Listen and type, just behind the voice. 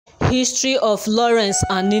History of Lawrence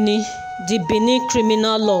Anini, the Benin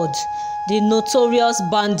criminal lord, the notorious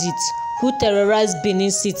bandit who terrorized Benin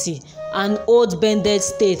City and old Bendel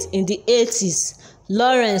State in the 80s.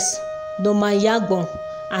 Lawrence Nomanyagbon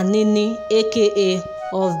Anini A.K.A.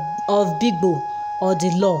 of Ovbigbo or the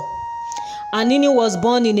Law. Anini was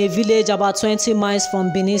born in a village about 20 miles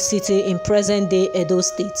from Benin City in present-day Edo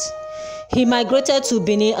State. He migrated to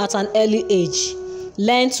Benin at an early age,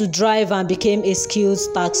 learned to drive and became a skilled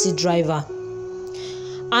taxi driver.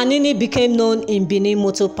 Anini became known in Benin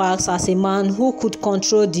motor parks as a man who could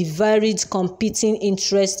control the varied competing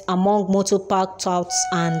interests among motor park touts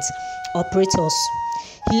and operators.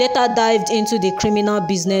 He later dived into the criminal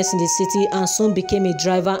business in the city and soon became a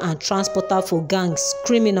driver and transporter for gangs,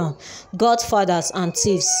 criminal, godfathers, and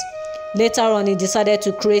thieves. Later on, he decided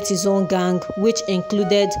to create his own gang, which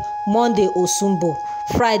included Monday Osunbor,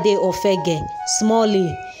 Friday Ofege,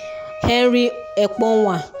 Smallie Henry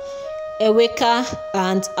Ekponwan, Eweka,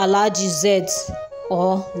 and Alhaji Z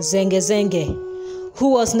or Zenge, who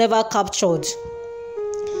was never captured.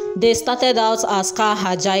 They started out as car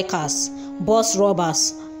hijackers, bus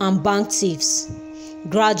robbers, and bank thieves.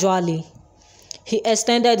 Gradually, he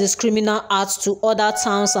extended his criminal acts to other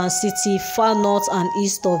towns and cities far north and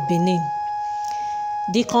east of Benin.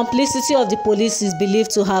 The complicity of the police is believed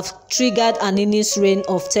to have triggered Anini's reign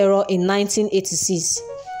of terror in 1986.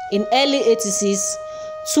 In early 86,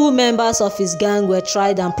 2 members of his gang were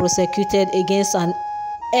tried and prosecuted against an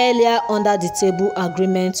earlier under-the-table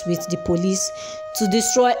agreement with the police to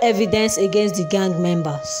destroy evidence against the gang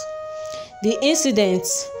members. The incident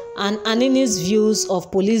and Anini's views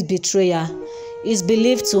of police betrayal is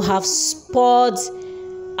believed to have spurred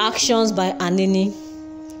actions by Anini.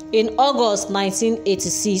 In August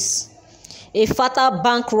 1986, a fatal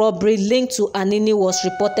bank robbery linked to Anini was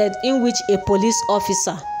reported, in which a police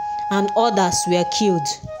officer and others were killed.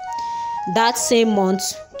 That same month,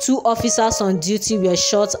 2 officers on duty were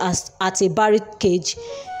shot at a barricade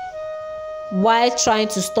while trying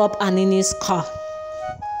to stop Anini's car.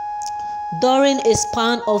 During a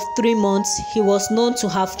span of 3 months, he was known to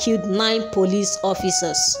have killed 9 police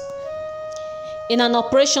officers. In an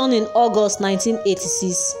operation in August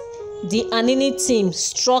 1986, the Anini team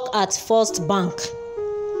struck at First Bank,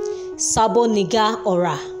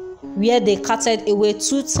 Sabongida-Ora, where they carted away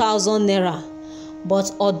 2,000 naira.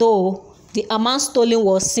 But although the amount stolen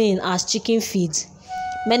was seen as chicken feed,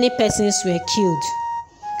 many persons were killed.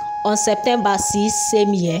 On September 6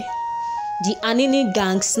 same year, the Anini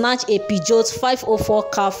gang snatched a Peugeot 504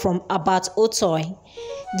 car from Albert Otoe,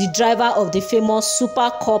 the driver of the famous Super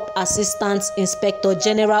Cop Assistant Inspector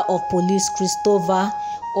General of Police Christopher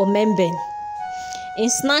Omemben. In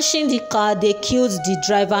snatching the car, they killed the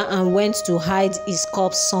driver and went to hide his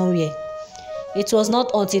corpse somewhere. It was not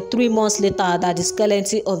until 3 months later that the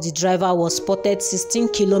skeleton of the driver was spotted 16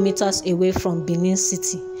 kilometers away from Benin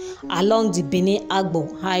City, along the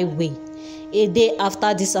Benin-Agbor highway. A day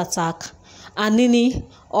after this attack, Anini,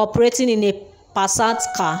 operating in a Passat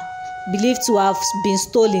car believed to have been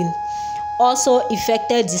stolen, also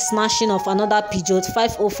effected the snatching of another Peugeot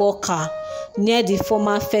 504 car near the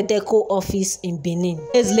former Fedeco office in Benin.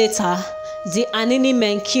 Days later, the Anini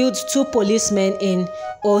men killed 2 policemen in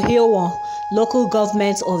Orhiowon Local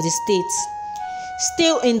Government of the state.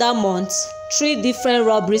 Still in that month, 3 different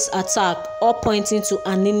robberies attack, all pointing to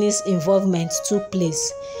Anini's involvement, took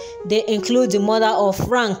place. They include the murder of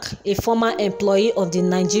Frank, a former employee of the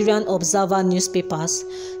Nigerian Observer newspapers,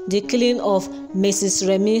 the killing of Mrs.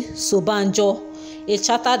 Remi Sobanjo, a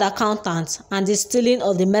chartered accountant, and the stealing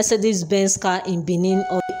of the Mercedes Benz car in Benin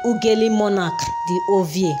of the Ugeli monarch, the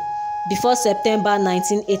Ovbigbo. Before September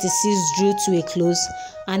 1986 drew to a close,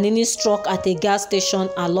 Anini struck at a gas station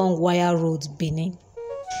along Wire Road, Benin.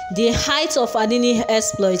 The height of Anini's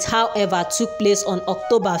exploits, however, took place on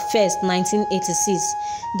October 1st, 1986,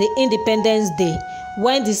 the Independence Day,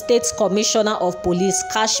 when the State Commissioner of Police,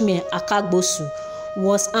 Casmir Akagbosu,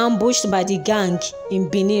 was ambushed by the gang in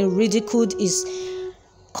Benin, ridiculed his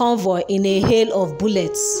convoy in a hail of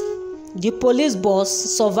bullets. The police boss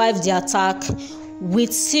survived the attack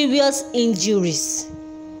with serious injuries.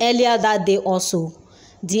 Earlier that day also,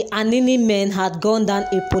 the Anini men had gunned down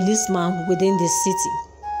a policeman within the city.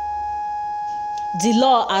 The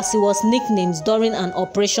Law, as he was nicknamed during an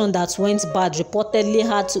operation that went bad, reportedly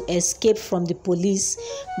had to escape from the police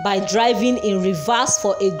by driving in reverse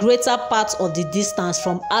for a greater part of the distance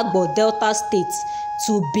from Agbor Delta State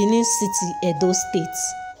to Benin City, Edo State.